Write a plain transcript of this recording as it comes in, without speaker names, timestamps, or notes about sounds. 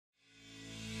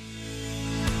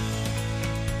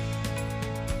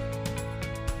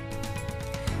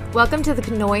Welcome to the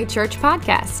Kenoi Church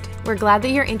Podcast. We're glad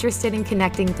that you're interested in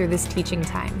connecting through this teaching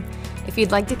time. If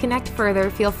you'd like to connect further,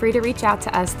 feel free to reach out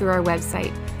to us through our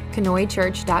website,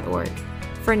 kenoichurch.org.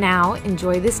 For now,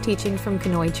 enjoy this teaching from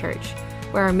Kenoi Church,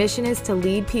 where our mission is to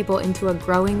lead people into a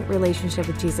growing relationship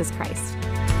with Jesus Christ.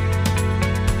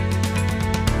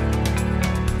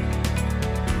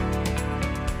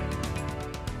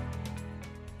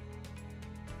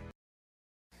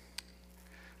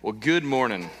 Well, good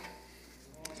morning.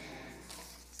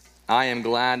 I am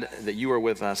glad that you are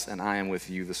with us and I am with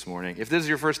you this morning. If this is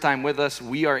your first time with us,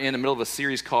 we are in the middle of a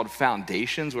series called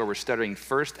Foundations, where we're studying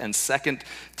 1st and 2nd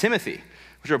Timothy,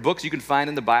 which are books you can find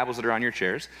in the Bibles that are on your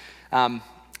chairs.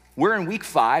 We're in week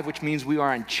 5, which means we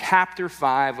are in chapter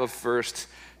 5 of 1st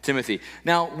Timothy.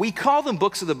 Now, we call them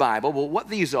books of the Bible. Well, what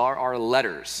these are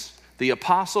letters. The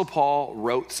Apostle Paul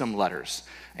wrote some letters,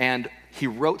 and he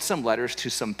wrote some letters to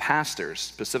some pastors,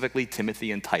 specifically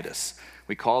Timothy and Titus.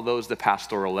 We call those the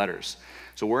pastoral letters.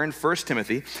 So we're in 1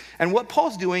 Timothy, and what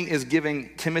Paul's doing is giving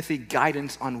Timothy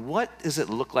guidance on what does it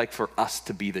look like for us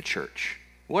to be the church.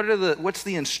 What's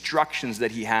the instructions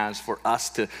that he has for us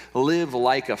to live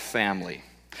like a family?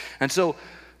 And so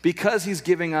because he's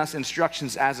giving us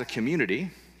instructions as a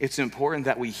community, it's important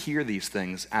that we hear these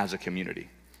things as a community.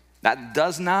 That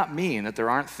does not mean that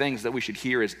there aren't things that we should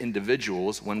hear as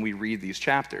individuals when we read these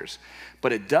chapters.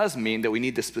 But it does mean that we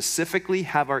need to specifically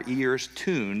have our ears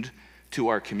tuned to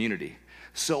our community.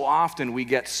 So often we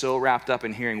get so wrapped up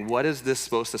in hearing, what is this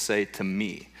supposed to say to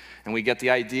me? And we get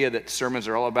the idea that sermons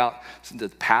are all about the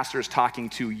pastors talking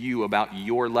to you about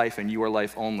your life and your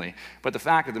life only. But the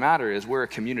fact of the matter is we're a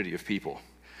community of people.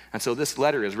 And so this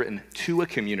letter is written to a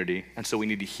community, and so we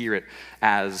need to hear it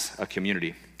as a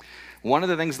community. One of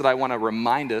the things that I want to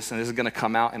remind us, and this is going to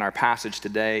come out in our passage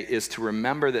today, is to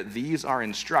remember that these are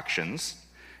instructions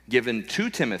given to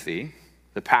Timothy,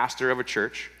 the pastor of a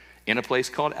church in a place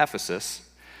called Ephesus,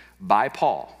 by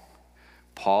Paul.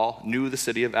 Paul knew the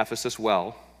city of Ephesus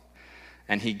well,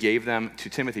 and he gave them to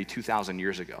Timothy 2,000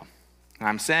 years ago. And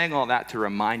I'm saying all that to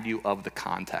remind you of the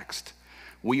context.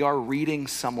 We are reading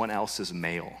someone else's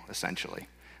mail, essentially.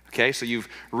 Okay, so you've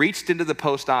reached into the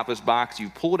post office box,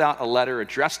 you've pulled out a letter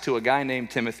addressed to a guy named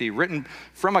Timothy, written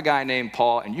from a guy named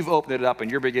Paul, and you've opened it up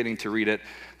and you're beginning to read it.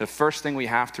 The first thing we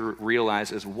have to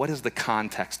realize is, what is the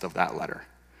context of that letter?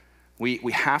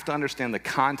 We have to understand the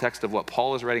context of what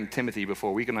Paul is writing Timothy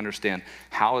before we can understand,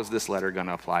 how is this letter going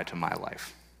to apply to my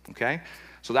life? Okay,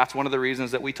 so that's one of the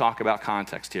reasons that we talk about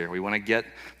context here. We want to get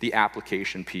the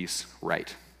application piece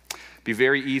right. It'd be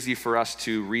very easy for us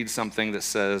to read something that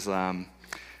says,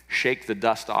 shake the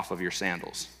dust off of your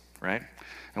sandals, right?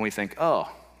 And we think,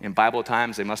 oh, in Bible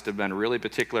times, they must have been really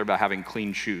particular about having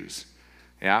clean shoes,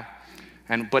 yeah?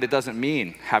 But it doesn't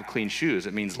mean have clean shoes,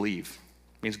 it means leave.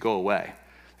 It means go away.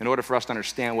 In order for us to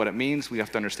understand what it means, we have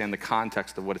to understand the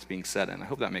context of what it's being said in. I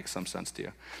hope that makes some sense to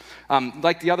you.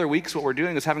 Like the other weeks, what we're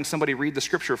doing is having somebody read the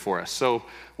scripture for us. So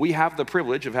we have the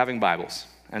privilege of having Bibles.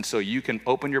 And so you can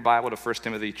open your Bible to 1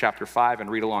 Timothy chapter 5 and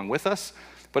read along with us.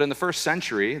 But in the first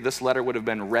century, this letter would have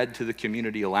been read to the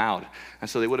community aloud. And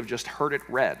so they would have just heard it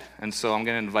read. And so I'm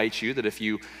going to invite you that if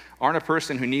you aren't a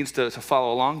person who needs to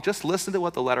follow along, just listen to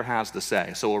what the letter has to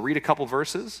say. So we'll read a couple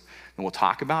verses, and we'll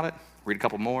talk about it, read a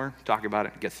couple more, talk about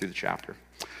it, and get through the chapter.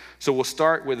 So we'll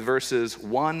start with verses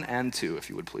 1 and 2, if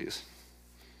you would please.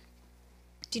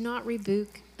 Do not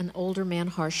rebuke an older man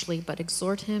harshly, but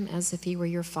exhort him as if he were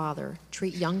your father.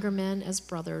 Treat younger men as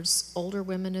brothers, older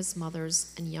women as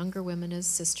mothers, and younger women as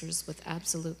sisters with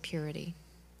absolute purity.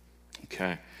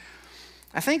 Okay.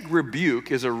 I think rebuke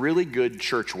is a really good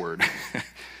church word.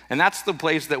 And that's the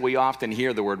place that we often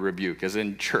hear the word rebuke, is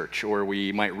in church, or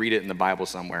we might read it in the Bible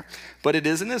somewhere. But it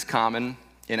isn't as common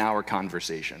in our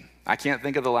conversation. I can't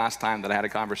think of the last time that I had a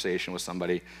conversation with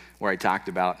somebody where I talked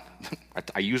about,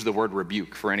 I use the word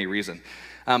rebuke for any reason.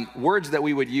 Words that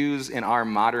we would use in our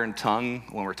modern tongue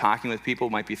when we're talking with people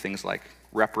might be things like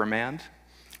reprimand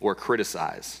or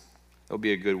criticize. That would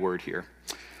be a good word here.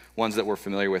 Ones that we're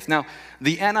familiar with. Now,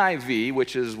 the NIV,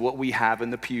 which is what we have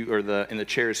in the pew or in the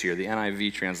chairs here, the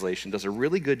NIV translation, does a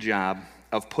really good job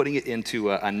of putting it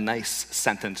into a nice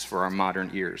sentence for our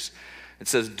modern ears. It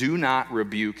says, do not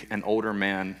rebuke an older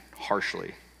man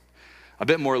harshly. A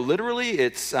bit more literally,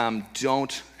 it's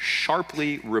don't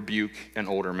sharply rebuke an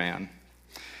older man.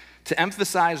 To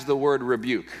emphasize the word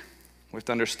rebuke, we have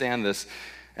to understand this.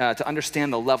 To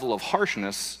understand the level of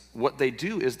harshness, what they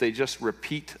do is they just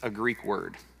repeat a Greek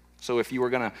word. So if you were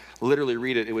going to literally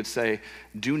read it, it would say,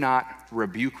 do not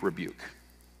rebuke.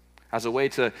 As a way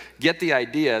to get the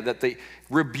idea that the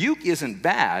rebuke isn't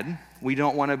bad. We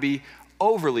don't want to be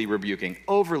overly rebuking,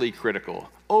 overly critical,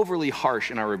 overly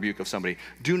harsh in our rebuke of somebody.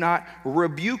 Do not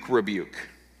rebuke.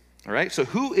 All right? So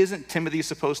who isn't Timothy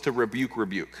supposed to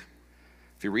rebuke?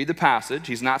 If you read the passage,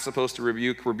 he's not supposed to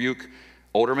rebuke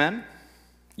older men,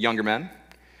 younger men,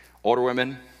 older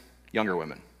women, younger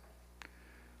women.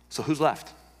 So who's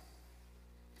left?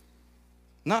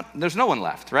 No, there's no one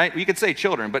left, right? You could say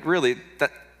children, but really,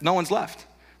 no one's left.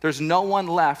 There's no one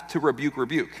left to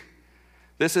rebuke.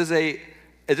 This is a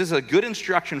good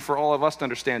instruction for all of us to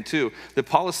understand too, that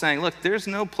Paul is saying, look, there's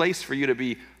no place for you to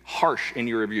be harsh in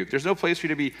your rebuke. There's no place for you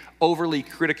to be overly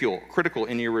critical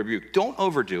in your rebuke. Don't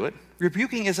overdo it.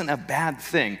 Rebuking isn't a bad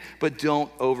thing, but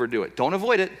don't overdo it. Don't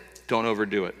avoid it, don't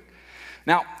overdo it.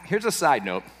 Now, here's a side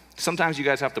note. Sometimes you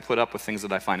guys have to put up with things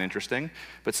that I find interesting,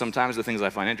 but sometimes the things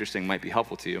I find interesting might be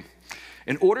helpful to you.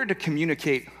 In order to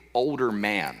communicate older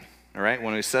man, all right,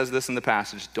 when he says this in the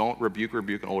passage, don't rebuke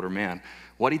an older man,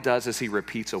 what he does is he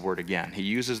repeats a word again. He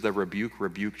uses the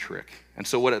rebuke trick. And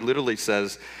so what it literally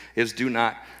says is do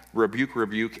not rebuke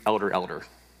elder.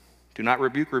 Do not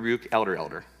rebuke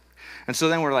elder. And so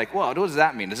then we're like, well, what does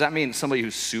that mean? Does that mean somebody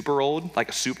who's super old, like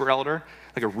a super elder,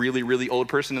 like a really, really old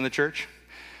person in the church?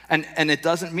 And it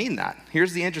doesn't mean that.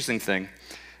 Here's the interesting thing.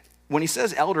 When he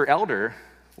says elder,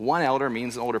 one elder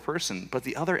means an older person, but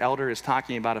the other elder is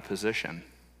talking about a position.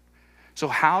 So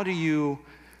how do you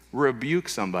rebuke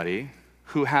somebody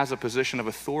who has a position of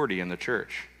authority in the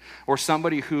church? Or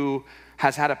somebody who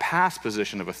has had a past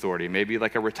position of authority, maybe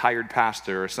like a retired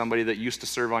pastor or somebody that used to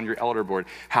serve on your elder board?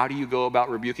 How do you go about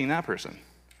rebuking that person?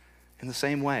 In the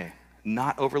same way,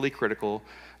 not overly critical,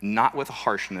 not with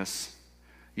harshness.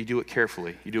 You do it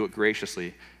carefully. You do it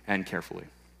graciously and carefully.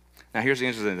 Now, here's the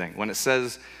interesting thing. When it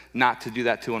says not to do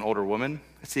that to an older woman,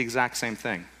 it's the exact same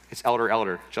thing. It's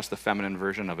elder, just the feminine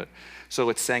version of it. So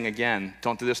it's saying, again,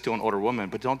 don't do this to an older woman,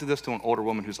 but don't do this to an older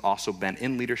woman who's also been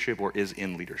in leadership or is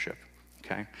in leadership,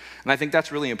 okay? And I think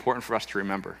that's really important for us to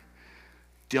remember.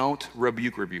 Don't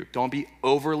rebuke. Don't be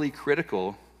overly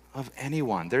critical of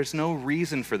anyone. There's no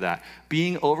reason for that.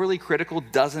 Being overly critical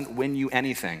doesn't win you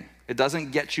anything. It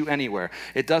doesn't get you anywhere.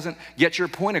 It doesn't get your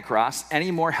point across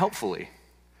any more helpfully.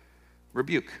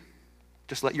 Rebuke.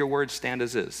 Just let your words stand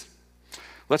as is.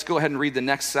 Let's go ahead and read the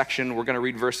next section. We're going to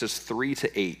read verses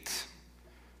 3-8.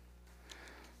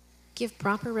 Give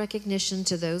proper recognition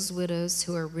to those widows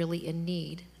who are really in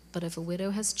need. But if a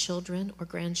widow has children or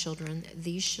grandchildren,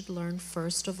 these should learn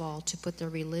first of all to put their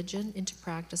religion into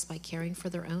practice by caring for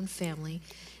their own family,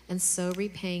 and so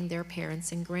repaying their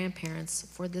parents and grandparents,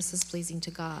 for this is pleasing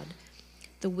to God.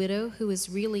 The widow who is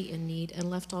really in need and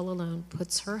left all alone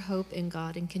puts her hope in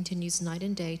God and continues night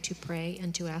and day to pray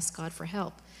and to ask God for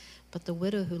help. But the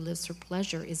widow who lives for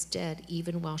pleasure is dead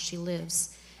even while she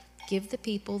lives. Give the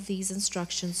people these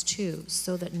instructions too,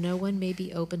 so that no one may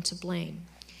be open to blame.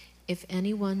 If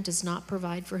anyone does not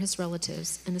provide for his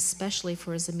relatives, and especially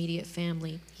for his immediate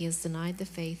family, he has denied the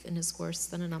faith and is worse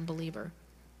than an unbeliever.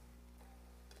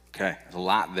 Okay, there's a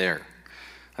lot there.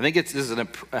 I think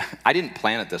I didn't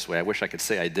plan it this way. I wish I could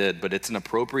say I did, but it's an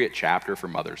appropriate chapter for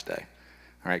Mother's Day.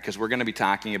 All right, because we're going to be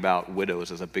talking about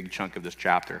widows as a big chunk of this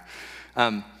chapter.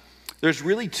 There's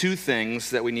really two things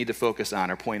that we need to focus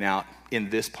on or point out in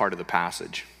this part of the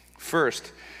passage.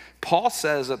 First, Paul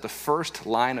says that the first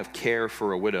line of care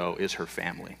for a widow is her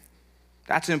family.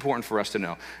 That's important for us to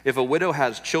know. If a widow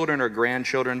has children or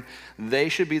grandchildren, they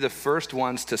should be the first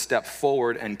ones to step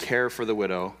forward and care for the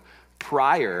widow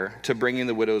prior to bringing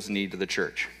the widow's need to the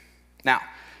church. Now,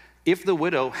 if the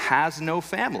widow has no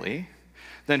family,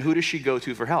 then who does she go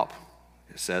to for help?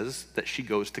 It says that she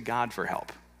goes to God for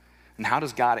help. And how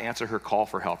does God answer her call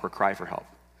for help, her cry for help?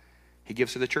 He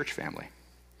gives her the church family.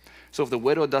 So if the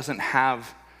widow doesn't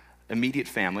have immediate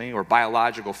family or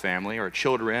biological family or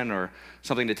children or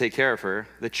something to take care of her,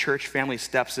 the church family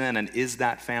steps in and is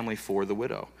that family for the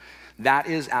widow. That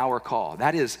is our call.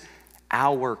 That is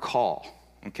our call,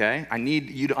 okay? I need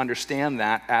you to understand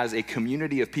that as a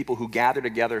community of people who gather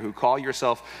together, who call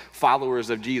yourself followers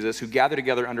of Jesus, who gather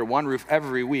together under one roof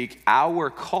every week, our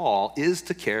call is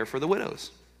to care for the widows.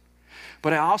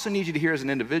 But I also need you to hear as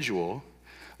an individual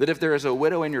that if there is a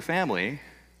widow in your family,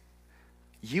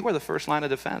 you are the first line of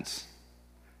defense.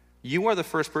 You are the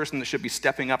first person that should be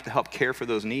stepping up to help care for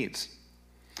those needs.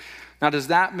 Now, does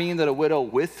that mean that a widow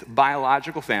with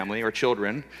biological family or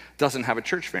children doesn't have a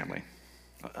church family?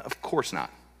 Of course not.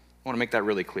 I want to make that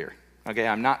really clear. Okay,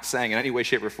 I'm not saying in any way,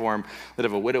 shape, or form that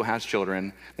if a widow has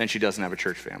children, then she doesn't have a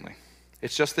church family.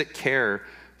 It's just that care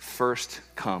first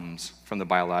comes from the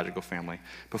biological family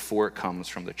before it comes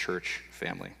from the church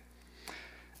family.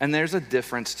 And there's a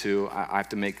difference too. I have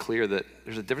to make clear that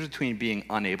there's a difference between being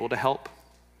unable to help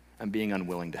and being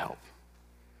unwilling to help.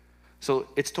 So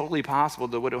it's totally possible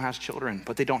the widow has children,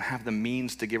 but they don't have the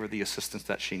means to give her the assistance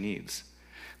that she needs.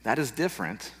 That is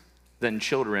different than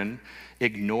children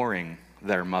ignoring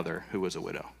their mother who was a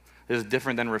widow. It is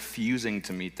different than refusing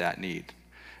to meet that need.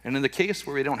 And in the case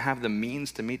where we don't have the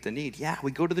means to meet the need, yeah,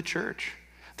 we go to the church.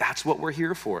 That's what we're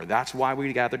here for. That's why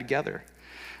we gather together.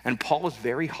 And Paul is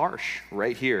very harsh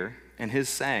right here in his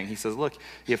saying. He says, look,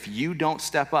 if you don't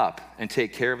step up and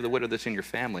take care of the widow that's in your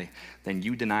family, then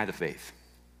you deny the faith.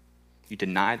 You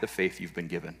deny the faith you've been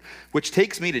given. Which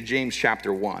takes me to James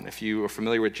chapter 1. If you are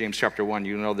familiar with James chapter 1,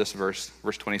 you know this verse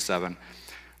 27.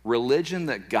 Religion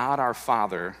that God our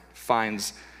Father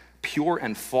finds pure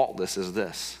and faultless is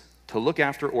this: to look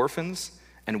after orphans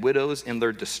and widows in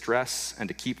their distress and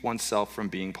to keep oneself from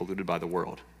being polluted by the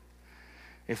world.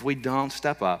 If we don't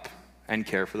step up and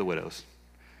care for the widows,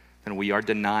 then we are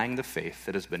denying the faith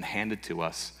that has been handed to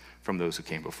us from those who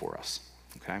came before us,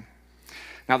 okay?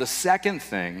 Now, the second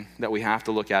thing that we have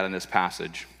to look at in this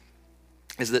passage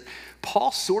is that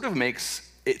Paul sort of makes,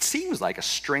 it seems like, a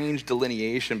strange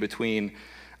delineation between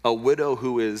a widow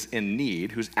who is in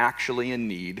need, who's actually in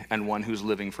need, and one who's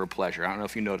living for pleasure. I don't know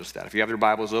if you noticed that. If you have your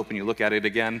Bibles open, you look at it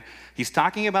again. He's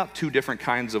talking about two different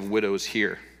kinds of widows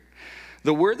here.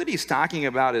 The word that he's talking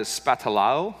about is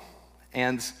spatalao,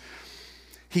 and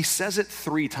he says it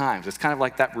 3 times. It's kind of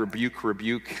like that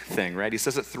rebuke thing, right? He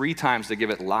says it 3 times to give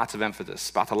it lots of emphasis.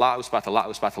 Spatalao, spatalao,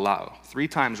 spatalao. 3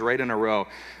 times right in a row.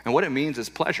 And what it means is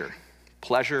pleasure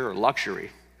or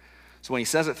luxury. So when he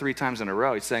says it 3 times in a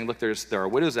row, he's saying, look, there are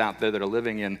widows out there that are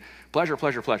living in pleasure,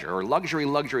 or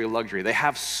luxury. They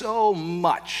have so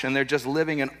much, and they're just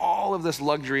living in all of this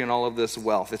luxury and all of this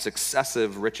wealth. It's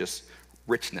excessive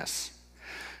richness.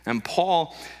 And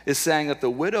Paul is saying that the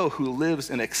widow who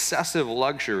lives in excessive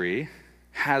luxury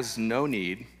has no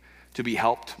need to be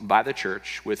helped by the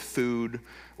church with food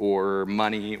or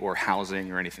money or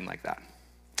housing or anything like that.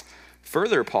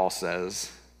 Further, Paul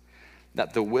says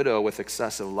that the widow with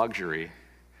excessive luxury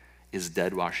is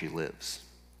dead while she lives.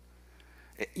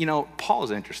 You know, Paul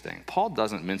is interesting. Paul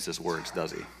doesn't mince his words,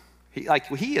 does he?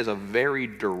 He is a very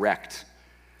direct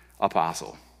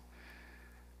apostle.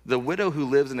 The widow who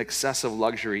lives in excessive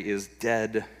luxury is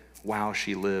dead while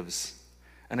she lives.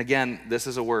 And again, this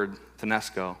is a word,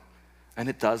 tenesco, and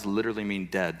it does literally mean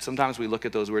dead. Sometimes we look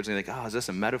at those words and think, oh, is this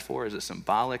a metaphor? Is it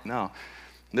symbolic? No.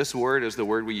 This word is the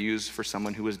word we use for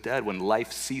someone who is dead when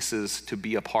life ceases to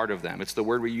be a part of them. It's the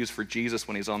word we use for Jesus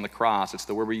when he's on the cross. It's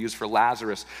the word we use for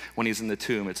Lazarus when he's in the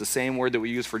tomb. It's the same word that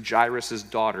we use for Jairus'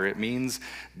 daughter. It means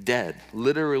dead.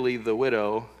 Literally, the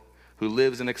widow who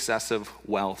lives in excessive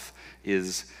wealth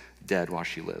is dead while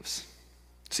she lives.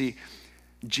 See,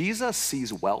 Jesus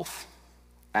sees wealth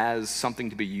as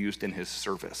something to be used in his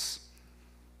service,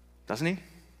 doesn't he?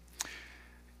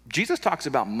 Jesus talks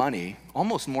about money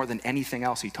almost more than anything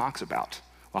else he talks about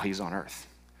while he's on earth.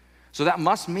 So that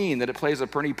must mean that it plays a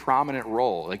pretty prominent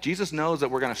role. Like, Jesus knows that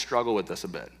we're going to struggle with this a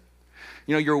bit.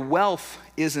 You know, your wealth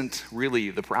isn't really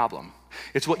the problem.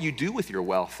 It's what you do with your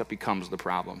wealth that becomes the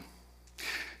problem.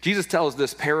 Jesus tells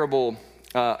this parable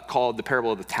called the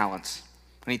parable of the talents.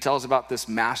 And he tells about this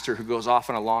master who goes off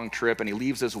on a long trip and he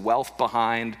leaves his wealth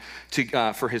behind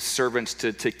for his servants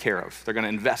to take care of. They're going to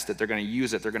invest it. They're going to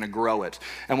use it. They're going to grow it.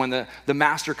 And when the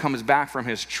master comes back from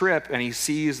his trip and he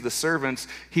sees the servants,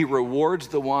 he rewards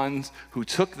the ones who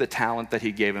took the talent that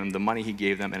he gave them, the money he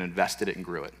gave them, and invested it and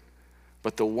grew it.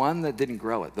 But the one that didn't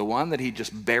grow it, the one that he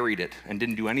just buried it and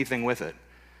didn't do anything with it,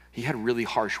 he had really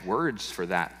harsh words for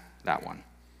that one.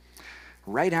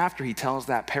 Right after he tells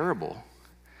that parable,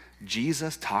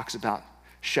 Jesus talks about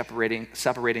separating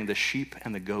the sheep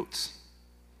and the goats.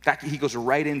 He goes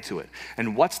right into it.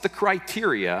 And what's the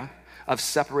criteria of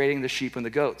separating the sheep and the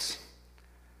goats?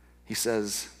 He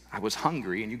says, I was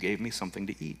hungry and you gave me something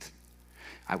to eat.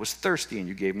 I was thirsty and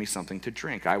you gave me something to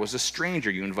drink. I was a stranger,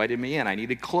 you invited me in. I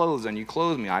needed clothes and you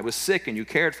clothed me. I was sick and you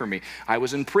cared for me. I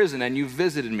was in prison and you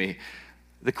visited me.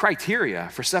 The criteria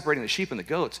for separating the sheep and the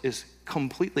goats is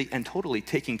completely and totally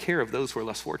taking care of those who are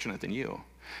less fortunate than you.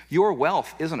 Your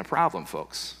wealth isn't a problem,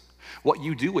 folks. What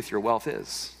you do with your wealth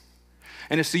is.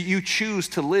 And if you choose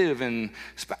to live in,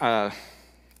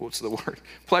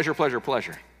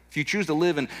 pleasure. If you choose to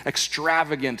live in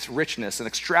extravagant richness and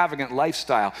extravagant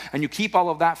lifestyle, and you keep all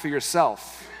of that for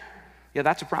yourself, yeah,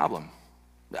 that's a problem.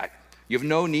 You have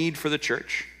no need for the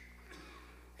church.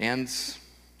 And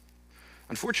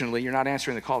unfortunately, you're not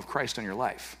answering the call of Christ on your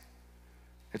life.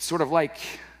 It's sort of like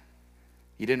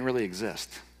you didn't really exist.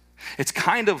 It's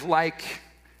kind of like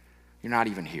you're not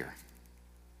even here.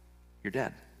 You're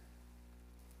dead.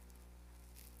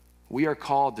 We are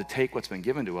called to take what's been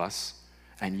given to us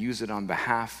and use it on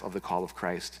behalf of the call of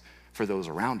Christ for those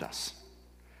around us.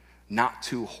 not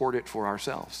to hoard it for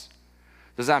ourselves.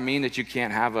 Does that mean that you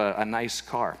can't have a nice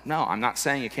car? No, I'm not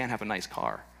saying you can't have a nice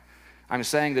car. I'm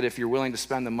saying that if you're willing to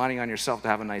spend the money on yourself to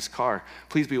have a nice car,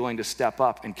 please be willing to step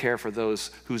up and care for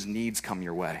those whose needs come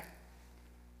your way.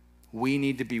 We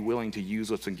need to be willing to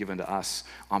use what's been given to us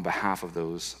on behalf of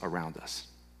those around us.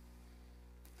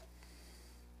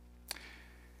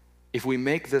 If we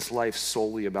make this life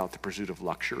solely about the pursuit of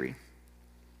luxury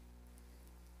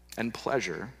and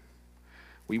pleasure,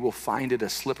 we will find it a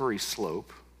slippery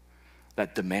slope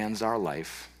that demands our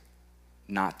life,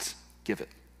 not give it.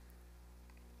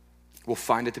 We'll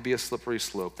find it to be a slippery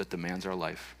slope that demands our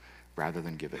life rather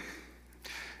than give it.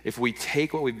 If we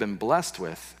take what we've been blessed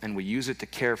with and we use it to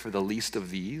care for the least of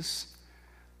these,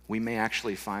 we may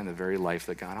actually find the very life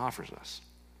that God offers us.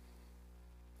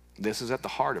 This is at the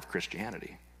heart of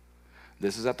Christianity.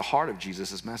 This is at the heart of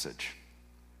Jesus' message.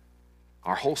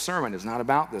 Our whole sermon is not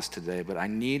about this today, but I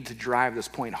need to drive this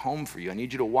point home for you. I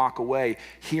need you to walk away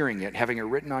hearing it, having it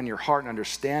written on your heart and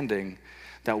understanding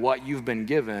that what you've been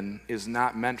given is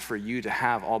not meant for you to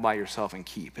have all by yourself and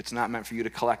keep. It's not meant for you to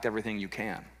collect everything you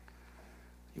can.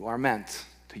 You are meant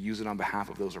to use it on behalf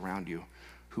of those around you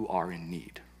who are in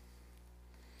need.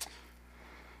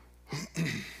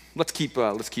 Let's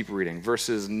keep reading.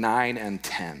 Verses 9 and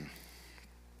 10.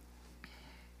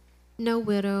 No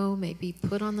widow may be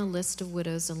put on the list of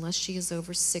widows unless she is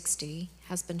over 60,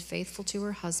 has been faithful to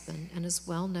her husband, and is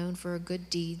well known for her good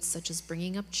deeds, such as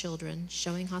bringing up children,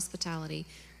 showing hospitality,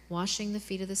 washing the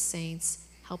feet of the saints,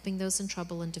 helping those in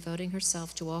trouble, and devoting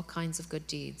herself to all kinds of good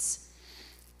deeds.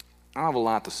 I have a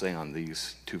lot to say on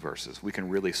these two verses. We can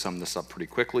really sum this up pretty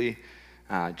quickly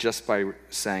just by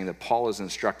saying that Paul is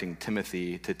instructing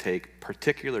Timothy to take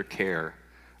particular care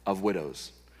of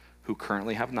widows who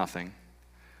currently have nothing,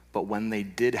 but when they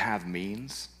did have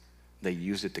means, they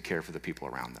used it to care for the people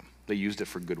around them. They used it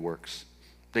for good works.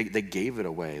 They gave it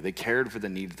away. They cared for the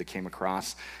needs that came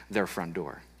across their front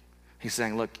door. He's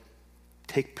saying, look,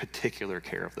 take particular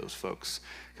care of those folks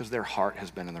because their heart has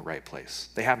been in the right place.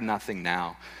 They have nothing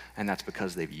now, and that's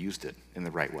because they've used it in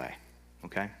the right way,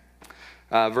 okay?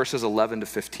 Verses 11 to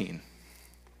 15.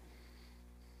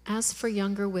 As for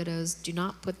younger widows, do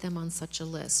not put them on such a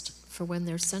list, for when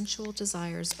their sensual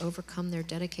desires overcome their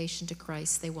dedication to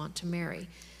Christ, they want to marry.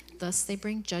 Thus they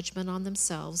bring judgment on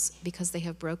themselves because they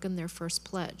have broken their first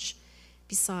pledge.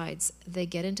 Besides, they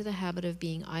get into the habit of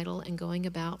being idle and going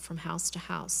about from house to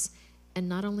house. And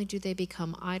not only do they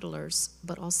become idlers,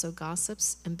 but also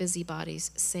gossips and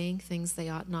busybodies, saying things they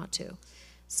ought not to.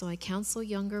 So I counsel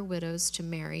younger widows to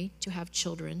marry, to have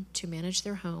children, to manage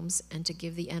their homes, and to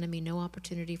give the enemy no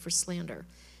opportunity for slander.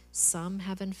 Some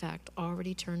have in fact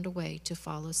already turned away to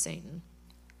follow Satan.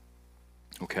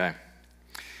 Okay.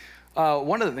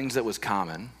 One of the things that was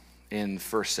common in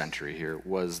first century here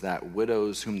was that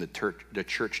widows whom the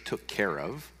church took care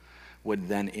of would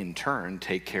then in turn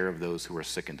take care of those who were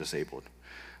sick and disabled.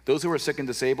 Those who were sick and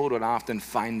disabled would often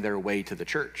find their way to the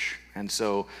church. And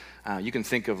so you can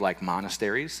think of like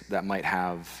monasteries that might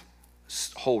have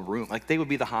whole room, like they would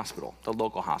be the hospital, the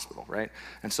local hospital, right?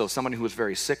 And so someone who was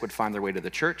very sick would find their way to the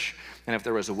church. And if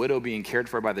there was a widow being cared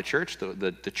for by the church,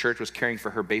 the church was caring for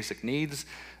her basic needs,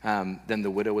 then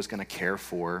the widow was going to care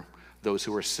for those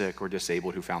who were sick or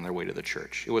disabled who found their way to the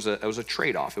church. It was a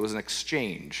trade-off. It was an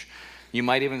exchange. You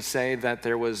might even say that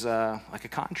there was like a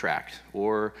contract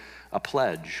or a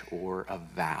pledge or a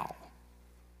vow.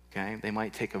 Okay? They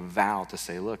might take a vow to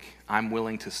say, look, I'm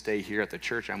willing to stay here at the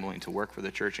church. I'm willing to work for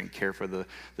the church and care for the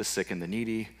sick and the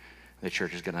needy. The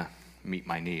church is going to meet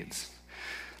my needs.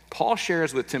 Paul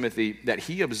shares with Timothy that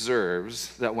he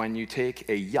observes that when you take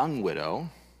a young widow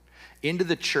into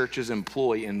the church's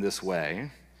employ in this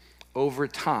way, over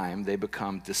time they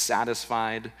become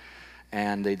dissatisfied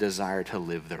and they desire to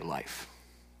live their life.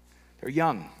 They're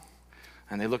young.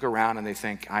 And they look around and they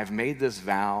think, I've made this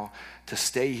vow to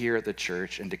stay here at the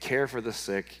church and to care for the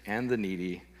sick and the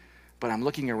needy, but I'm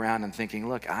looking around and thinking,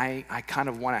 look, I kind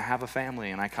of want to have a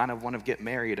family and I kind of want to get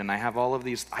married and I have all of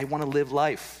these, I want to live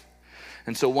life.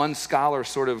 And so one scholar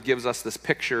sort of gives us this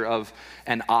picture of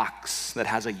an ox that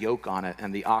has a yoke on it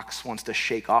and the ox wants to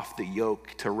shake off the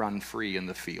yoke to run free in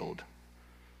the field.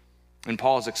 In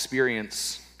Paul's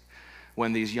experience,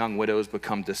 when these young widows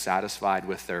become dissatisfied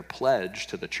with their pledge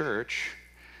to the church,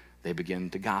 they begin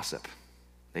to gossip.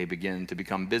 They begin to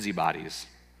become busybodies.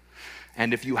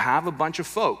 And if you have a bunch of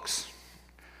folks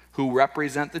who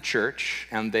represent the church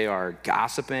and they are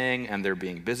gossiping and they're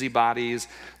being busybodies,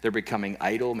 they're becoming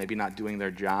idle, maybe not doing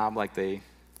their job like they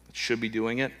should be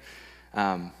doing it,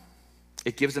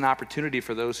 it gives an opportunity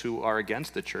for those who are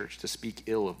against the church to speak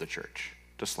ill of the church,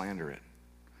 to slander it.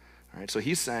 All right, so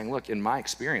he's saying, look, in my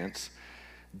experience,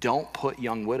 don't put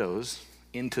young widows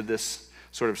into this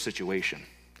sort of situation.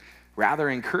 Rather,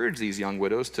 encourage these young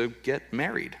widows to get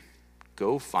married.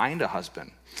 Go find a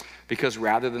husband. Because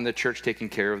rather than the church taking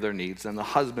care of their needs, then the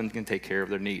husband can take care of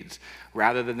their needs.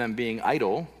 Rather than them being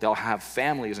idle, they'll have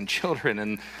families and children,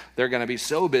 and they're going to be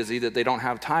so busy that they don't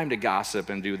have time to gossip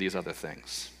and do these other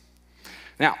things.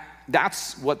 Now,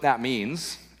 that's what that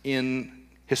means in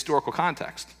historical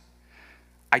context.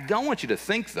 I don't want you to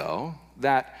think, though,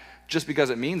 that just because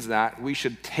it means that, we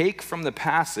should take from the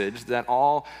passage that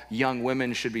all young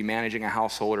women should be managing a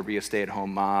household or be a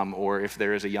stay-at-home mom, or if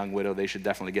there is a young widow, they should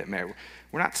definitely get married.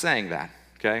 We're not saying that,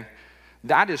 okay?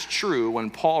 That is true when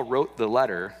Paul wrote the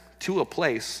letter to a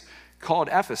place called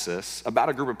Ephesus about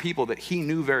a group of people that he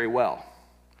knew very well.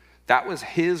 That was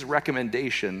his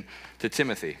recommendation to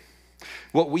Timothy.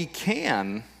 What we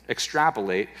can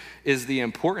extrapolate is the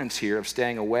importance here of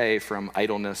staying away from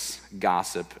idleness,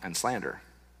 gossip, and slander.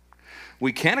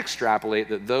 We can extrapolate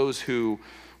that those who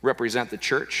represent the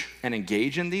church and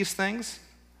engage in these things,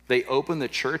 they open the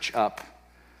church up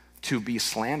to be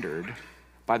slandered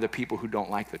by the people who don't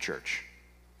like the church.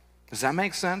 Does that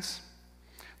make sense?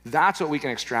 That's what we can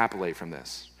extrapolate from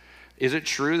this. Is it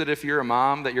true that if you're a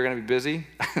mom that you're going to be busy?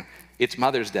 It's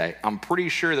Mother's Day. I'm pretty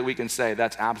sure that we can say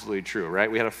that's absolutely true, right?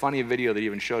 We had a funny video that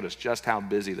even showed us just how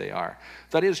busy they are.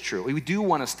 That is true. We do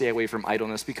want to stay away from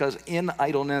idleness because in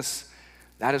idleness,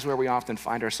 that is where we often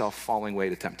find ourselves falling way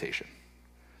to temptation.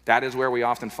 That is where we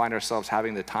often find ourselves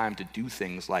having the time to do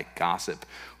things like gossip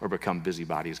or become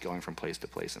busybodies, going from place to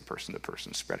place and person to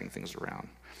person, spreading things around.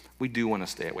 We do want to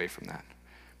stay away from that.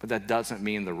 But that doesn't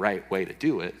mean the right way to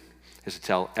do it is to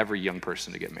tell every young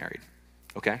person to get married,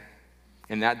 okay?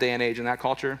 In that day and age, in that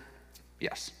culture,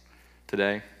 yes.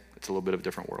 Today, it's a little bit of a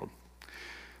different world.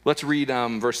 Let's read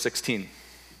verse 16.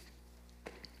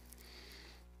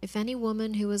 If any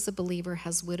woman who is a believer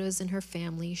has widows in her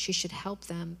family, she should help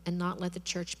them and not let the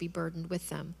church be burdened with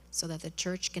them, so that the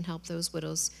church can help those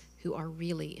widows who are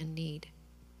really in need.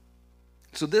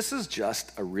 So this is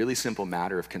just a really simple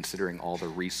matter of considering all the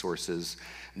resources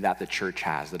that the church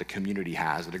has, that a community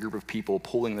has, that a group of people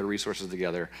pulling the resources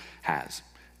together has.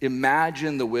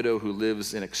 Imagine the widow who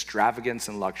lives in extravagance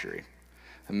and luxury.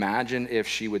 Imagine if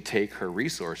she would take her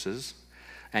resources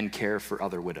and care for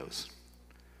other widows,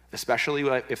 especially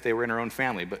if they were in her own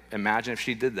family. But imagine if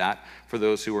she did that for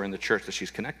those who were in the church that she's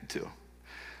connected to.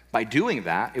 By doing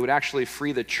that, it would actually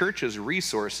free the church's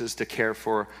resources to care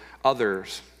for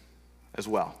others as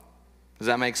well. Does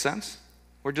that make sense?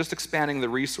 We're just expanding the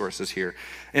resources here.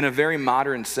 In a very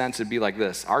modern sense, it'd be like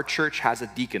this. Our church has a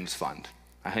deacons fund.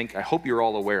 I hope you're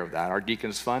all aware of that. Our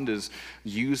deacons fund is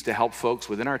used to help folks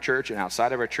within our church and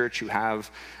outside of our church who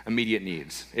have immediate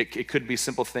needs. It could be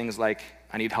simple things like,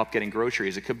 I need help getting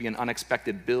groceries. It could be an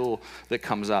unexpected bill that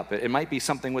comes up. It might be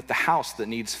something with the house that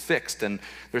needs fixed, and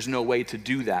there's no way to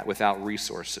do that without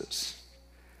resources.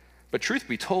 But truth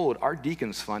be told, our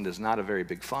deacons fund is not a very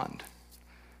big fund.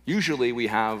 Usually we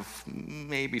have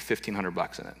maybe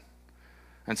 $1,500 in it.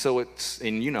 And so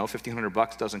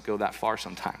 $1,500 doesn't go that far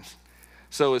sometimes.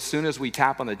 So as soon as we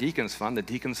tap on the deacons fund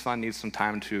needs some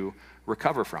time to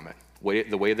recover from it.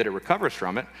 The way that it recovers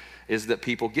from it is that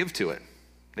people give to it.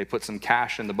 They put some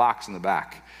cash in the box in the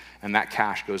back, and that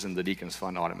cash goes in the deacons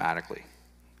fund automatically.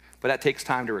 But that takes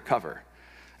time to recover.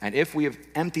 And if we have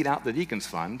emptied out the deacons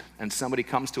fund and somebody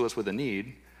comes to us with a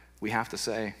need, we have to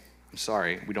say, I'm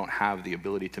sorry, we don't have the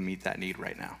ability to meet that need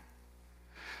right now.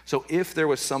 So if there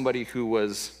was somebody who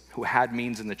had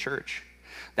means in the church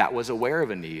that was aware of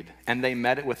a need, and they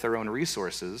met it with their own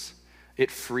resources, it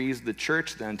frees the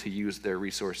church then to use their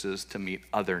resources to meet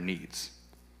other needs.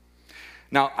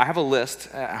 Now, I have a list.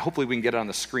 Hopefully we can get it on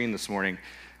the screen this morning.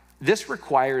 This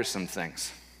requires some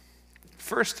things.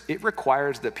 First, it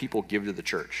requires that people give to the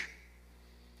church.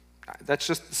 That's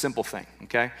just a simple thing,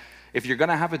 okay? If you're going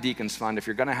to have a deacons fund, if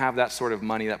you're going to have that sort of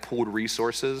money, that pooled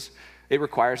resources, it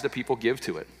requires that people give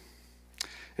to it.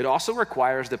 It also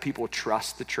requires that people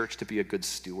trust the church to be a good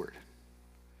steward.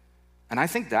 And I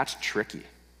think that's tricky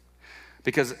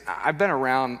because I've been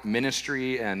around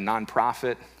ministry and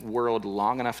nonprofit world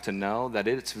long enough to know that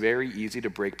it's very easy to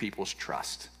break people's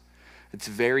trust. It's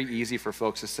very easy for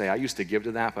folks to say, I used to give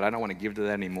to that, but I don't want to give to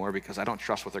that anymore because I don't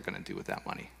trust what they're going to do with that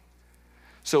money.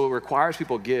 So it requires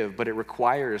people give, but it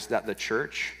requires that the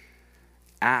church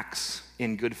acts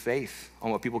in good faith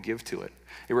on what people give to it.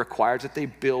 It requires that they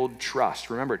build trust.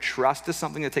 Remember, trust is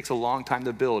something that takes a long time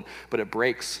to build, but it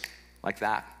breaks like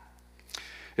that.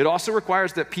 It also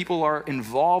requires that people are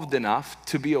involved enough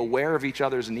to be aware of each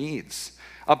other's needs.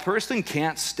 A person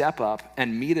can't step up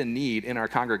and meet a need in our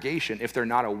congregation if they're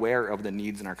not aware of the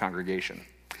needs in our congregation.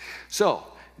 So,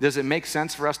 does it make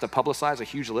sense for us to publicize a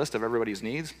huge list of everybody's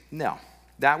needs? No.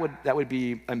 That would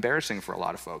be embarrassing for a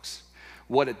lot of folks.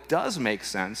 What it does make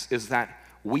sense is that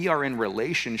we are in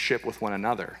relationship with one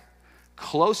another,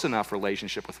 close enough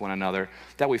relationship with one another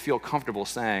that we feel comfortable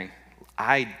saying,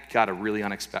 I had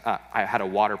a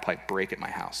water pipe break at my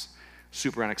house.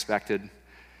 Super unexpected.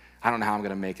 I don't know how I'm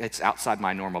gonna make it. It's outside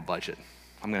my normal budget.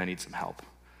 I'm gonna need some help.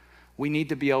 We need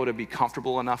to be able to be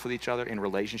comfortable enough with each other, in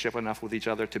relationship enough with each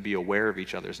other to be aware of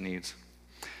each other's needs.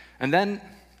 And then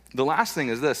the last thing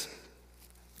is this.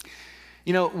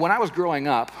 You know, when I was growing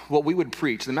up, what we would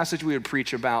preach, the message we would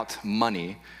preach about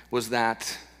money was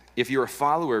that if you're a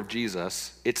follower of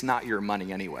Jesus, it's not your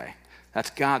money anyway.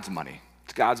 That's God's money.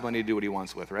 It's God's money to do what he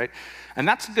wants with, right? And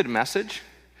that's a good message,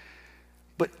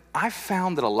 but I've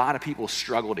found that a lot of people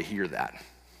struggle to hear that.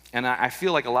 And I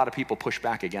feel like a lot of people push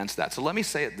back against that. So let me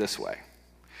say it this way.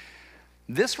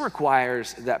 This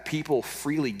requires that people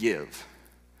freely give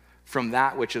from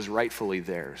that which is rightfully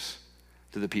theirs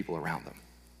to the people around them.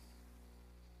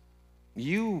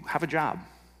 You have a job.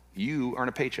 You earn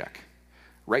a paycheck.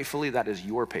 Rightfully, that is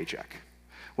your paycheck.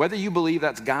 Whether you believe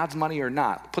that's God's money or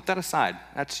not, put that aside.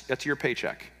 That's your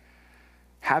paycheck.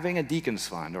 Having a deacon's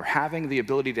fund or having the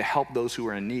ability to help those who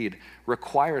are in need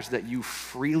requires that you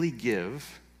freely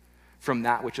give from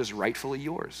that which is rightfully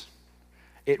yours.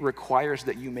 It requires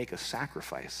that you make a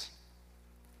sacrifice.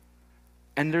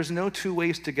 And there's no two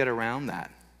ways to get around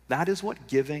that. That is what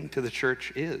giving to the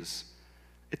church is.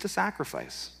 It's a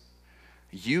sacrifice.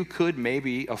 You could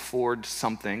maybe afford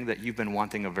something that you've been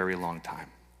wanting a very long time.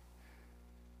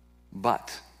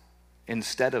 But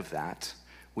instead of that,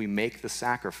 we make the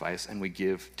sacrifice and we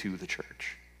give to the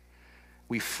church.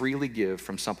 We freely give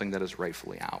from something that is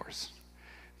rightfully ours.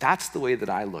 That's the way that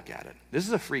I look at it. This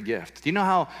is a free gift. Do you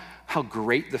know how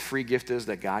great the free gift is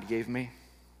that God gave me?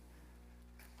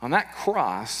 On that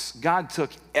cross, God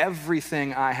took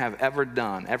everything I have ever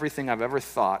done, everything I've ever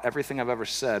thought, everything I've ever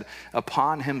said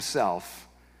upon himself,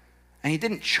 and he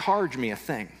didn't charge me a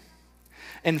thing.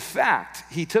 In fact,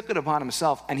 he took it upon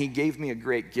himself and he gave me a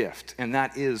great gift, and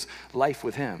that is life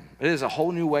with him. It is a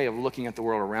whole new way of looking at the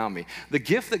world around me. The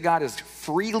gift that God has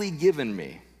freely given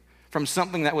me from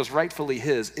something that was rightfully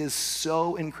his is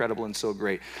so incredible and so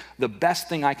great. The best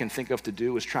thing I can think of to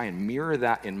do is try and mirror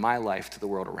that in my life to the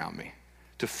world around me,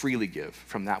 to freely give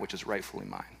from that which is rightfully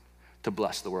mine, to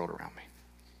bless the world around me.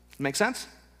 Make sense?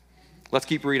 Let's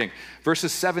keep reading.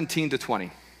 Verses 17 to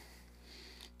 20.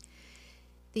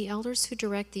 The elders who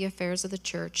direct the affairs of the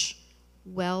church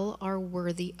are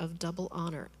worthy of double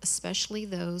honor, especially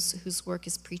those whose work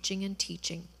is preaching and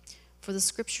teaching. For the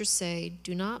scriptures say,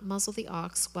 do not muzzle the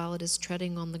ox while it is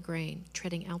treading out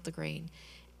the grain,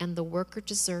 and the worker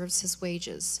deserves his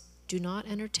wages. Do not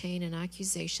entertain an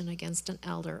accusation against an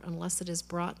elder unless it is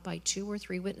brought by 2 or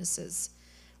 3 witnesses.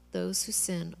 Those who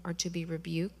sin are to be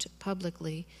rebuked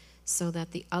publicly so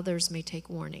that the others may take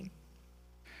warning.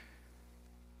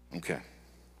 Okay.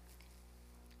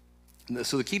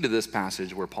 So the key to this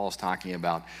passage where Paul's talking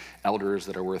about elders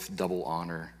that are worth double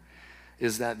honor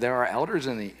is that there are elders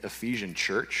in the Ephesian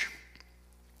church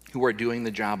who are doing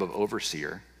the job of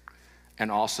overseer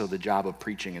and also the job of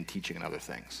preaching and teaching and other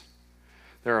things.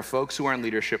 There are folks who are in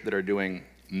leadership that are doing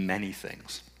many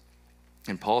things.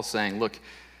 And Paul's saying, look,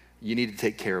 you need to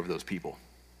take care of those people.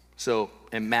 So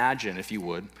imagine, if you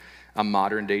would, a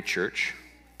modern day church,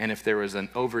 and if there was an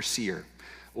overseer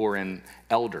or an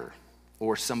elder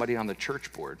or somebody on the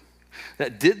church board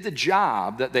that did the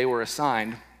job that they were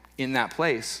assigned in that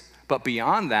place, but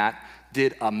beyond that,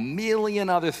 did a million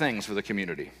other things for the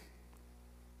community.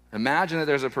 Imagine that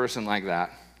there's a person like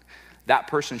that. That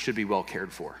person should be well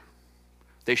cared for.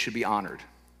 They should be honored.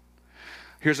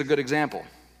 Here's a good example.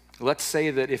 Let's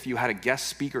say that if you had a guest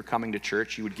speaker coming to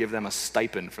church, you would give them a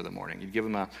stipend for the morning. You'd give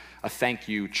them a thank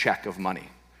you check of money.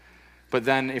 But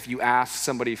then if you ask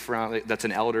somebody that's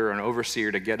an elder or an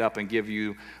overseer to get up and give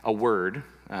you a word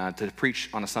to preach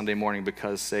on a Sunday morning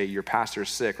because, say, your pastor's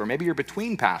sick, or maybe you're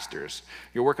between pastors,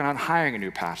 you're working on hiring a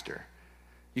new pastor,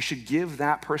 you should give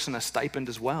that person a stipend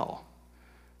as well,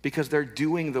 because they're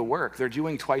doing the work. They're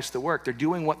doing twice the work. They're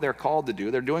doing what they're called to do.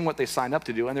 They're doing what they signed up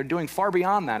to do, and they're doing far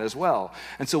beyond that as well.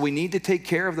 And so we need to take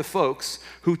care of the folks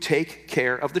who take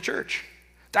care of the church.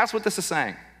 That's what this is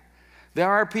saying. There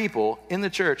are people in the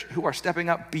church who are stepping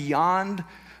up beyond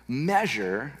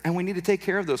measure, and we need to take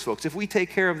care of those folks. If we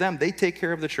take care of them, they take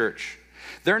care of the church.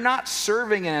 They're not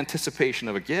serving in anticipation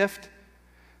of a gift.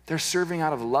 They're serving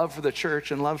out of love for the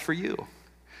church and love for you.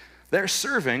 They're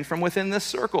serving from within this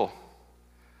circle.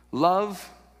 Love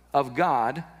of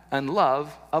God and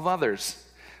love of others.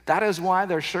 That is why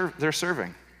they're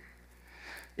serving.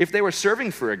 If they were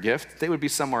serving for a gift, they would be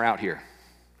somewhere out here.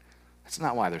 That's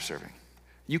not why they're serving.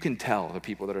 You can tell the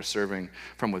people that are serving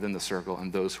from within the circle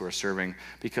and those who are serving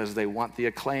because they want the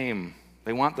acclaim,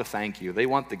 they want the thank you, they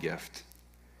want the gift.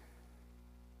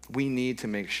 We need to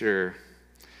make sure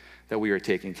that we are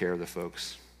taking care of the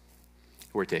folks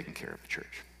who are taking care of the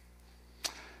church.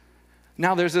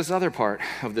 Now there's this other part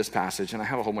of this passage, and I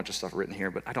have a whole bunch of stuff written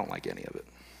here, but I don't like any of it.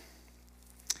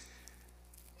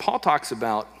 Paul talks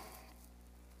about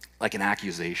like an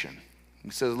accusation. He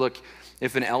says, look,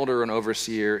 if an elder or an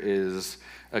overseer is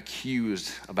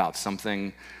accused about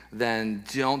something, then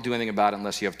don't do anything about it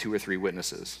unless you have 2 or 3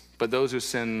 witnesses. But those who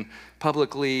sin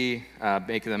publicly,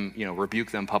 make them, rebuke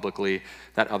them publicly,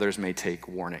 that others may take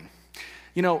warning.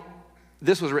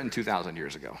 This was written 2,000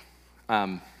 years ago.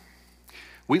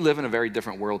 We live in a very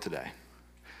different world today.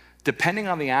 Depending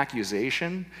on the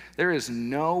accusation, there is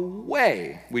no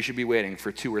way we should be waiting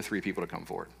for 2 or 3 people to come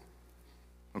forward.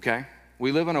 Okay?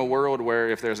 We live in a world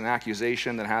where if there's an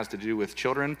accusation that has to do with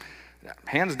children,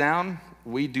 hands down,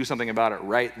 we do something about it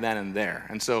right then and there.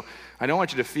 And so I don't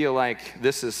want you to feel like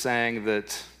this is saying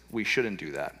that we shouldn't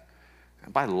do that.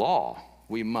 By law,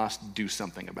 we must do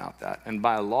something about that. And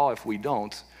by law, if we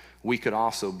don't, we could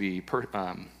also be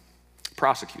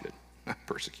prosecuted,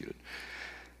 persecuted.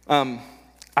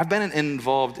 I've been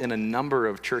involved in a number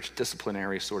of church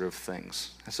disciplinary sort of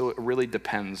things. So it really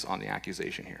depends on the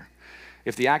accusation here.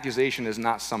 If the accusation is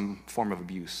not some form of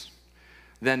abuse,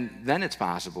 then it's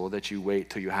possible that you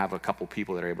wait till you have a couple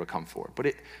people that are able to come forward.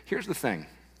 But here's the thing.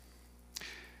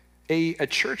 A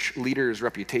church leader's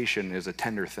reputation is a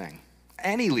tender thing.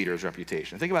 Any leader's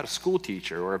reputation. Think about a school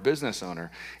teacher or a business owner.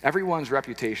 Everyone's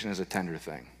reputation is a tender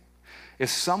thing.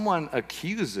 If someone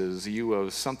accuses you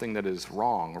of something that is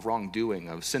wrong, of wrongdoing,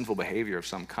 of sinful behavior of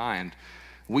some kind,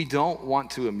 we don't want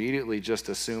to immediately just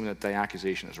assume that the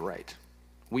accusation is right.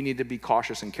 We need to be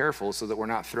cautious and careful so that we're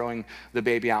not throwing the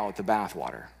baby out with the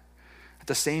bathwater. At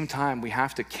the same time, we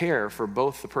have to care for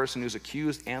both the person who's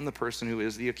accused and the person who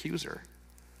is the accuser.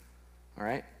 All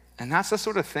right? And that's the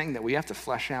sort of thing that we have to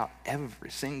flesh out every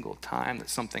single time that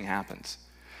something happens.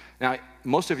 Now,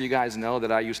 most of you guys know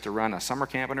that I used to run a summer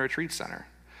camp and a retreat center.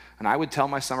 And I would tell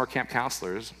my summer camp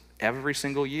counselors every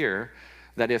single year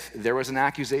that if there was an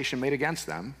accusation made against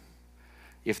them,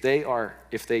 if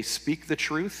they speak the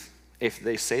truth, if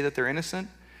they say that they're innocent,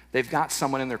 they've got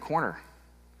someone in their corner.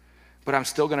 But I'm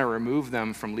still gonna remove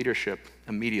them from leadership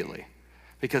immediately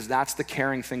because that's the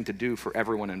caring thing to do for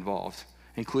everyone involved,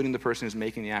 including the person who's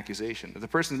making the accusation. If the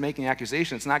person who's making the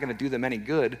accusation, it's not gonna do them any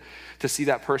good to see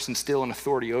that person still in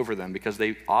authority over them because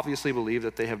they obviously believe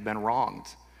that they have been wronged.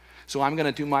 So I'm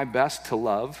gonna do my best to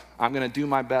love. I'm gonna do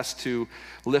my best to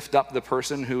lift up the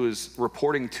person who is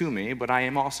reporting to me, but I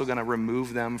am also gonna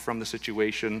remove them from the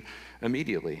situation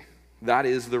immediately. That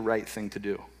is the right thing to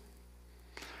do.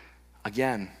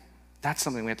 Again, that's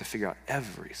something we have to figure out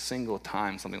every single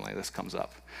time something like this comes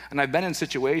up. And I've been in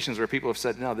situations where people have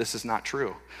said, no, this is not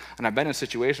true. And I've been in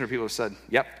situations where people have said,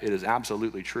 yep, it is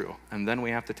absolutely true. And then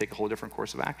we have to take a whole different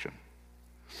course of action.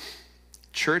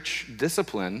 Church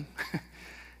discipline,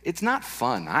 it's not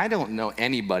fun. I don't know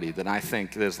anybody that I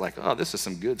think is like, oh, this is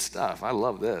some good stuff. I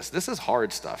love this. This is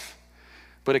hard stuff.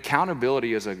 But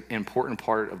accountability is an important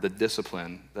part of the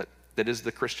discipline that is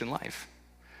the Christian life.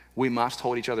 We must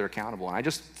hold each other accountable. And I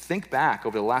just think back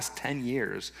over the last 10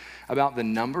 years about the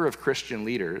number of Christian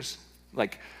leaders,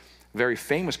 like very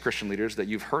famous Christian leaders that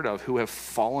you've heard of who have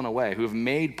fallen away, who have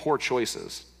made poor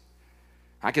choices.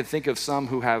 I can think of some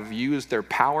who have used their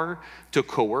power to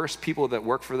coerce people that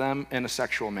work for them in a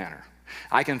sexual manner.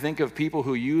 I can think of people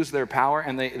who use their power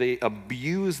and they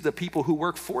abuse the people who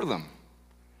work for them.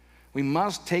 We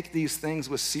must take these things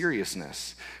with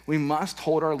seriousness. We must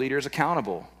hold our leaders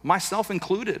accountable, myself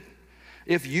included.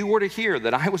 If you were to hear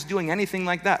that I was doing anything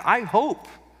like that, I hope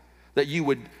that you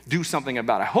would do something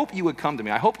about it. I hope you would come to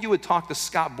me. I hope you would talk to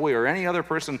Scott Boyer or any other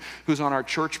person who's on our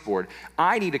church board.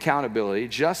 I need accountability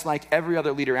just like every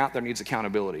other leader out there needs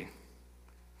accountability,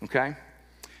 okay?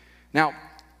 Now,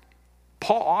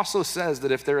 Paul also says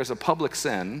that if there is a public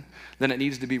sin, then it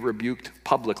needs to be rebuked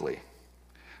publicly.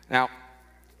 Now,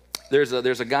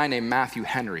 there's a guy named Matthew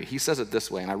Henry. He says it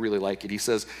this way, and I really like it. He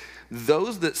says,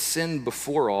 those that sin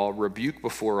before all rebuke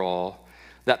before all,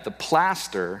 that the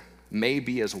plaster may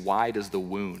be as wide as the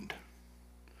wound.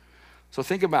 So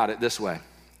think about it this way.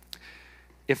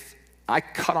 If I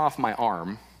cut off my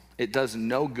arm, it does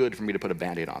no good for me to put a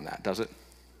Band-Aid on that, does it?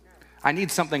 I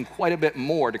need something quite a bit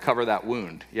more to cover that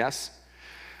wound, yes?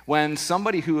 When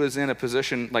somebody who is in a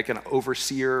position like an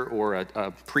overseer or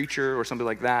a preacher or something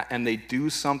like that, and they do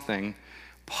something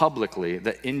publicly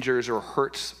that injures or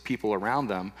hurts people around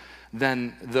them,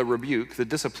 then the rebuke, the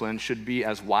discipline, should be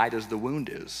as wide as the wound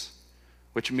is.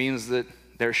 which means that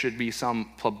there should be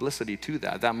some publicity to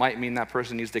that. That might mean that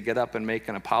person needs to get up and make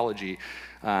an apology.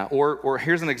 Or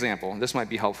here's an example, and this might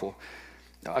be helpful,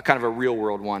 kind of a real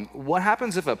world one. What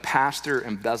happens if a pastor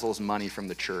embezzles money from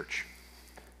the church?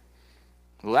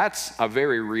 Well, that's a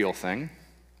very real thing,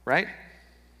 right?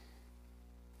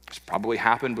 It's probably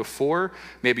happened before.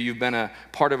 Maybe you've been a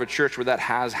part of a church where that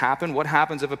has happened. What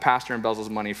happens if a pastor embezzles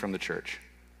money from the church?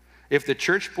 If the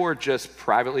church board just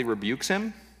privately rebukes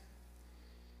him,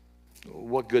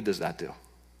 what good does that do?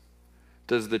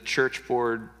 Does the church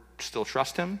board still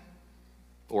trust him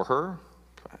or her?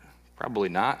 Probably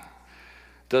not.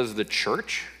 Does the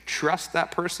church trust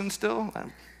that person still?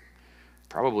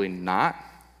 Probably not.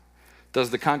 Does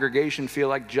the congregation feel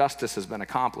like justice has been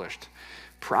accomplished?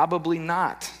 Probably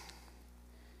not.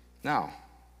 No.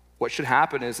 What should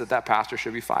happen is that pastor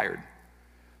should be fired.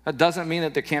 That doesn't mean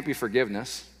that there can't be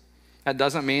forgiveness. That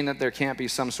doesn't mean that there can't be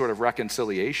some sort of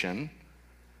reconciliation,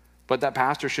 but that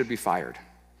pastor should be fired.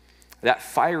 That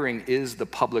firing is the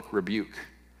public rebuke.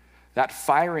 That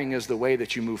firing is the way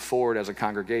that you move forward as a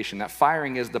congregation. That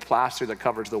firing is the plaster that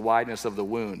covers the wideness of the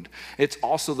wound. It's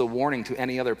also the warning to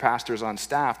any other pastors on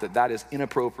staff that that is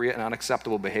inappropriate and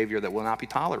unacceptable behavior that will not be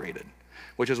tolerated,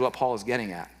 which is what Paul is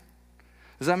getting at.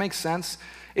 Does that make sense?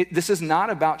 This is not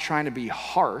about trying to be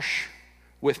harsh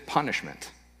with punishment.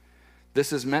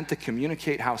 This is meant to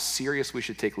communicate how serious we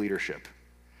should take leadership.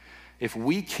 If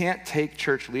we can't take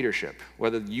church leadership,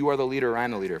 whether you are the leader or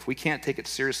I'm the leader, if we can't take it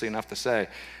seriously enough to say,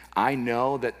 I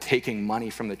know that taking money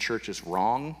from the church is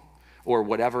wrong, or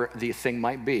whatever the thing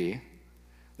might be,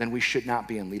 then we should not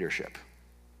be in leadership.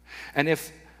 And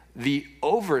if the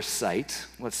oversight,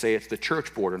 let's say it's the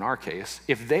church board in our case,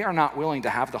 if they are not willing to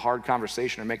have the hard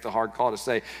conversation or make the hard call to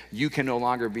say, you can no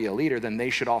longer be a leader, then they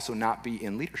should also not be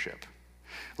in leadership.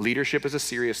 Leadership is a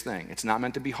serious thing. It's not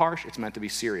meant to be harsh, it's meant to be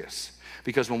serious.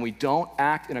 Because when we don't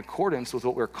act in accordance with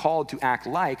what we're called to act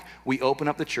like, we open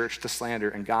up the church to slander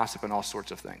and gossip and all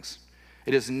sorts of things.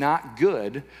 It is not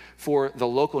good for the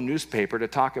local newspaper to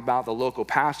talk about the local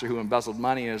pastor who embezzled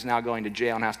money and is now going to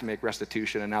jail and has to make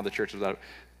restitution, and now the church is out.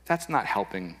 That's not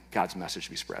helping God's message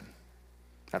be spread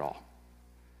at all.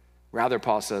 Rather,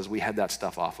 Paul says we head that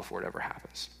stuff off before it ever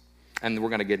happens. And we're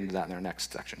going to get into that in our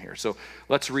next section here. So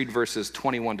let's read verses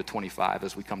 21 to 25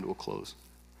 as we come to a close.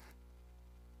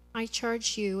 I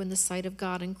charge you in the sight of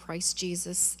God and Christ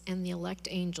Jesus and the elect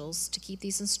angels to keep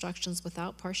these instructions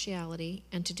without partiality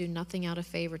and to do nothing out of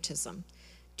favoritism.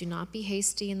 Do not be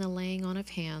hasty in the laying on of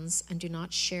hands and do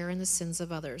not share in the sins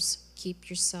of others. Keep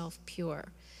yourself pure.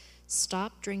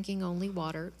 Stop drinking only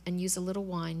water and use a little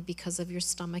wine because of your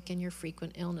stomach and your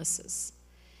frequent illnesses.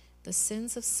 The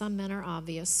sins of some men are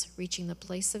obvious, reaching the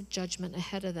place of judgment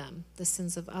ahead of them. The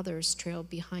sins of others trail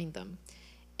behind them.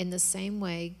 In the same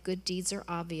way, good deeds are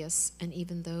obvious, and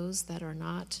even those that are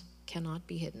not cannot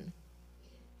be hidden.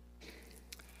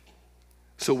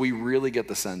 So we really get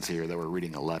the sense here that we're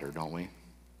reading a letter, don't we?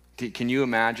 Can you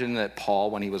imagine that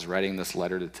Paul, when he was writing this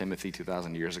letter to Timothy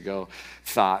 2,000 years ago,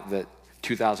 thought that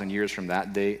 2,000 years from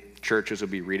that date, churches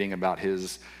would be reading about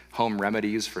his home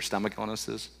remedies for stomach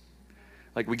illnesses?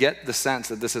 Like, we get the sense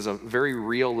that this is a very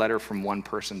real letter from one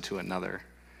person to another.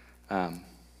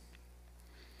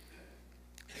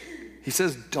 He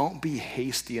says, don't be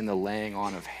hasty in the laying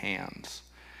on of hands.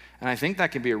 And I think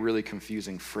that can be a really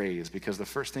confusing phrase because the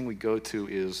first thing we go to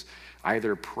is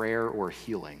either prayer or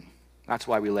healing. That's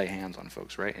why we lay hands on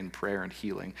folks, right? In prayer and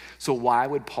healing. So why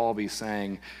would Paul be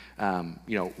saying,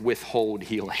 withhold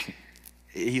healing?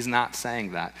 He's not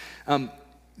saying that.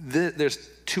 There's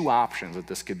two options that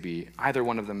this could be. Either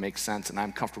one of them makes sense, and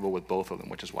I'm comfortable with both of them,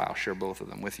 which is why I'll share both of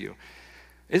them with you.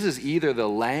 This is either the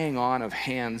laying on of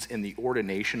hands in the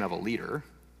ordination of a leader,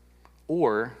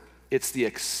 or it's the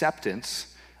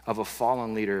acceptance of a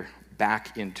fallen leader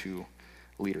back into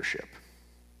leadership.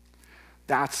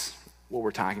 That's what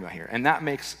we're talking about here. And that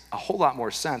makes a whole lot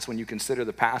more sense when you consider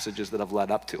the passages that have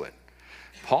led up to it.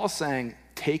 Paul's saying,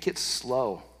 take it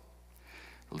slow.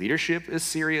 Leadership is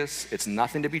serious. It's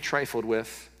nothing to be trifled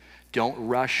with. Don't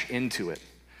rush into it.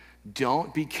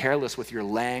 Don't be careless with your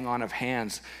laying on of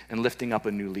hands and lifting up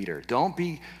a new leader. Don't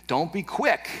be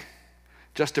quick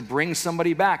just to bring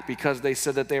somebody back because they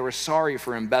said that they were sorry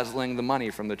for embezzling the money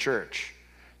from the church.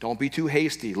 Don't be too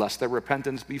hasty lest their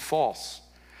repentance be false.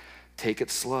 Take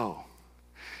it slow.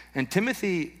 And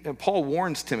Paul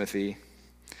warns Timothy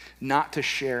not to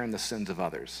share in the sins of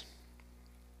others.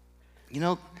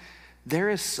 There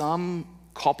is some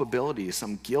culpability,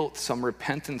 some guilt, some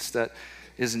repentance that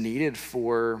is needed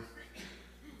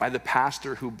by the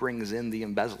pastor who brings in the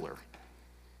embezzler.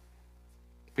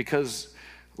 Because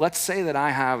let's say that I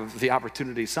have the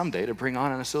opportunity someday to bring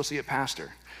on an associate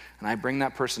pastor. And I bring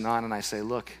that person on and I say,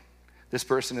 look, this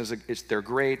person they're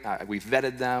great. We've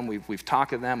vetted them. We've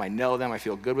talked to them. I know them. I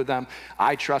feel good with them.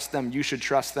 I trust them. You should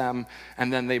trust them.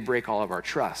 And then they break all of our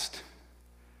trust.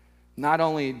 Not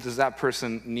only does that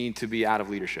person need to be out of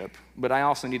leadership, but I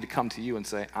also need to come to you and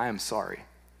say, I am sorry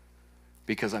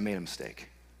because I made a mistake.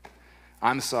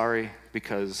 I'm sorry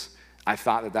because I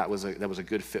thought that was a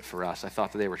good fit for us. I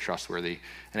thought that they were trustworthy,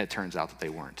 and it turns out that they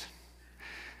weren't.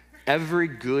 Every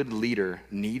good leader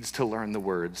needs to learn the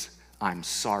words, I'm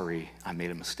sorry I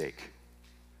made a mistake.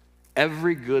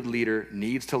 Every good leader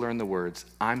needs to learn the words,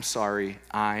 I'm sorry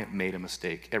I made a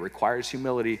mistake. It requires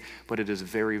humility, but it is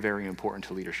very, very important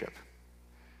to leadership.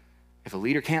 If a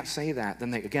leader can't say that, then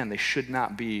they should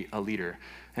not be a leader.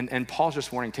 And Paul's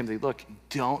just warning Timothy, look,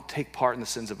 don't take part in the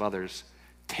sins of others.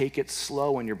 Take it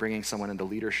slow when you're bringing someone into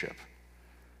leadership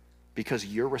because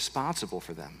you're responsible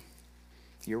for them.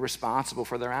 You're responsible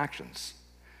for their actions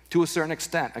to a certain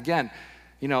extent. Again,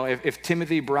 if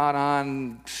Timothy brought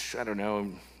on,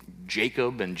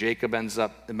 Jacob, and Jacob ends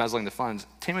up embezzling the funds,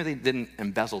 Timothy didn't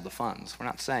embezzle the funds. We're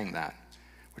not saying that.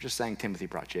 We're just saying Timothy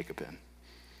brought Jacob in.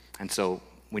 And so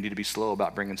we need to be slow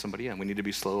about bringing somebody in. We need to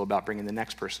be slow about bringing the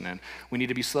next person in. We need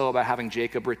to be slow about having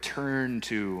Jacob return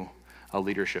to a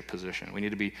leadership position. We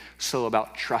need to be slow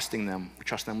about trusting them. We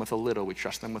trust them with a little. We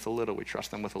trust them with a little. We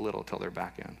trust them with a little until they're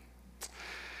back in.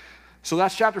 So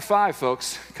that's chapter 5,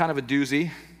 folks. Kind of a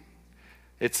doozy.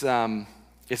 It's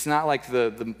not like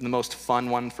the most fun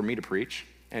one for me to preach.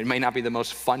 And it may not be the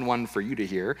most fun one for you to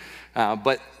hear,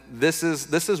 but this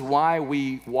is why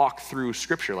we walk through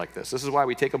scripture like this. This is why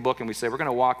we take a book and we say, we're going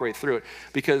to walk right through it.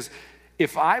 Because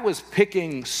if I was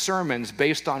picking sermons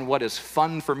based on what is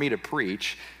fun for me to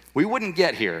preach, we wouldn't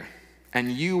get here,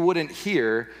 and you wouldn't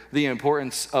hear the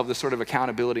importance of the sort of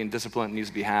accountability and discipline that needs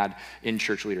to be had in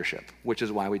church leadership, which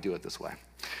is why we do it this way.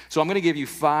 So I'm going to give you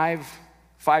five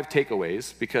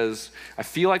takeaways because I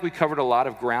feel like we covered a lot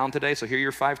of ground today, so here are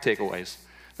your 5 takeaways.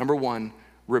 Number 1,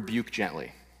 rebuke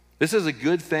gently. This is a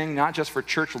good thing, not just for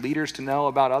church leaders to know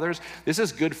about others. This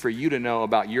is good for you to know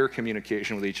about your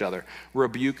communication with each other.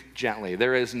 Rebuke gently.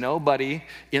 There is nobody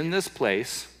in this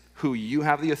place who you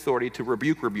have the authority to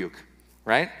rebuke,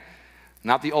 right?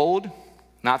 Not the old,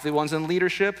 not the ones in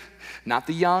leadership, not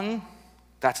the young.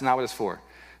 That's not what it's for.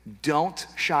 Don't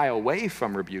shy away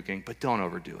from rebuking, but don't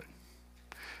overdo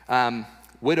it.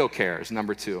 Widow care is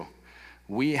number 2.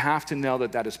 We have to know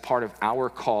that is part of our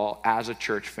call as a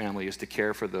church family is to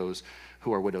care for those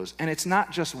who are widows. And it's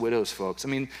not just widows, folks. I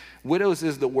mean, widows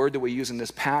is the word that we use in this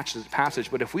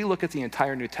passage, but if we look at the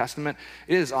entire New Testament,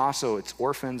 it's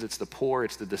orphans, it's the poor,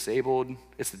 it's the disabled,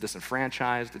 it's the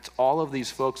disenfranchised, it's all of these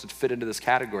folks that fit into this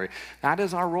category. That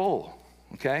is our role,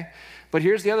 okay? But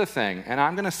here's the other thing, and I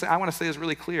want to say this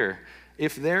really clear.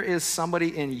 If there is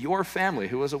somebody in your family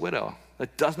who is a widow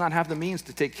that does not have the means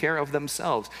to take care of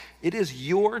themselves, it is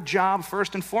your job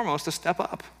first and foremost to step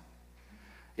up.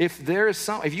 If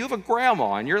you have a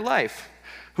grandma in your life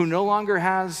who no longer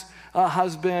has a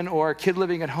husband or a kid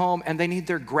living at home and they need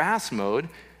their grass mowed,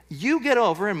 you get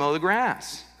over and mow the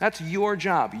grass. That's your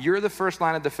job. You're the first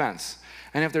line of defense.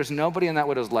 And if there's nobody in that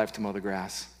widow's life to mow the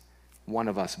grass, one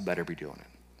of us better be doing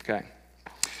it, okay?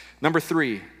 Number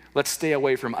 3, let's stay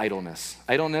away from idleness.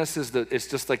 Idleness is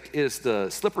the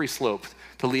slippery slope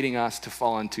to leading us to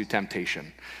fall into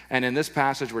temptation. And in this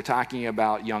passage, we're talking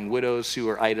about young widows who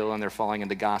are idle and they're falling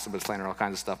into gossip and slander, all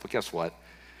kinds of stuff. But guess what?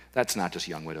 That's not just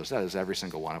young widows. That is every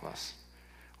single one of us.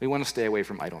 We want to stay away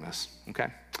from idleness, okay?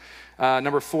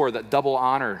 Number 4, that double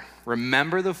honor.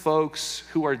 Remember the folks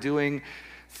who are doing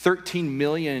 13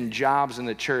 million jobs in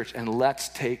the church, and let's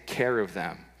take care of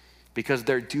them because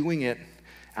they're doing it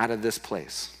out of this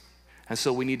place. And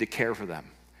so we need to care for them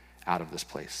out of this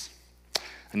place.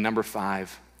 And number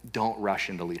 5, don't rush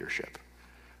into leadership.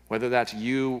 Whether that's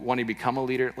you wanting to become a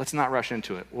leader, let's not rush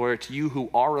into it. Or it's you who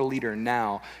are a leader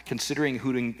now, considering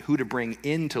who to bring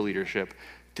into leadership,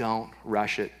 don't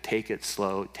rush it. Take it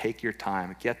slow. Take your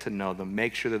time. Get to know them.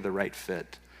 Make sure they're the right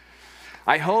fit.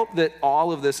 I hope that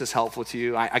all of this is helpful to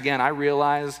you. I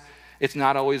realize it's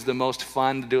not always the most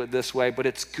fun to do it this way, but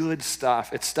it's good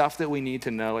stuff. It's stuff that we need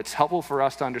to know. It's helpful for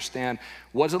us to understand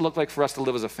what does it look like for us to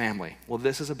live as a family. Well,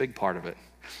 this is a big part of it.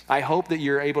 I hope that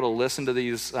you're able to listen to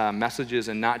these messages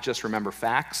and not just remember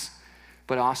facts,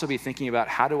 but also be thinking about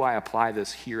how do I apply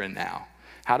this here and now?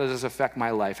 How does this affect my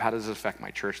life? How does this affect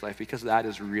my church life? Because that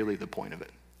is really the point of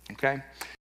it, okay?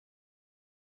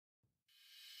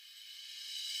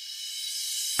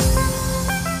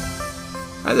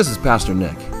 Hi, this is Pastor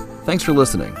Nick. Thanks for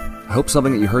listening. I hope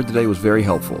something that you heard today was very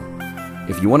helpful.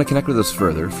 If you want to connect with us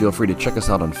further, feel free to check us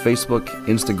out on Facebook,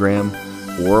 Instagram,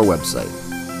 or our website,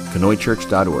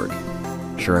 KanoiChurch.org.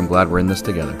 Sure, I'm glad we're in this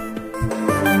together.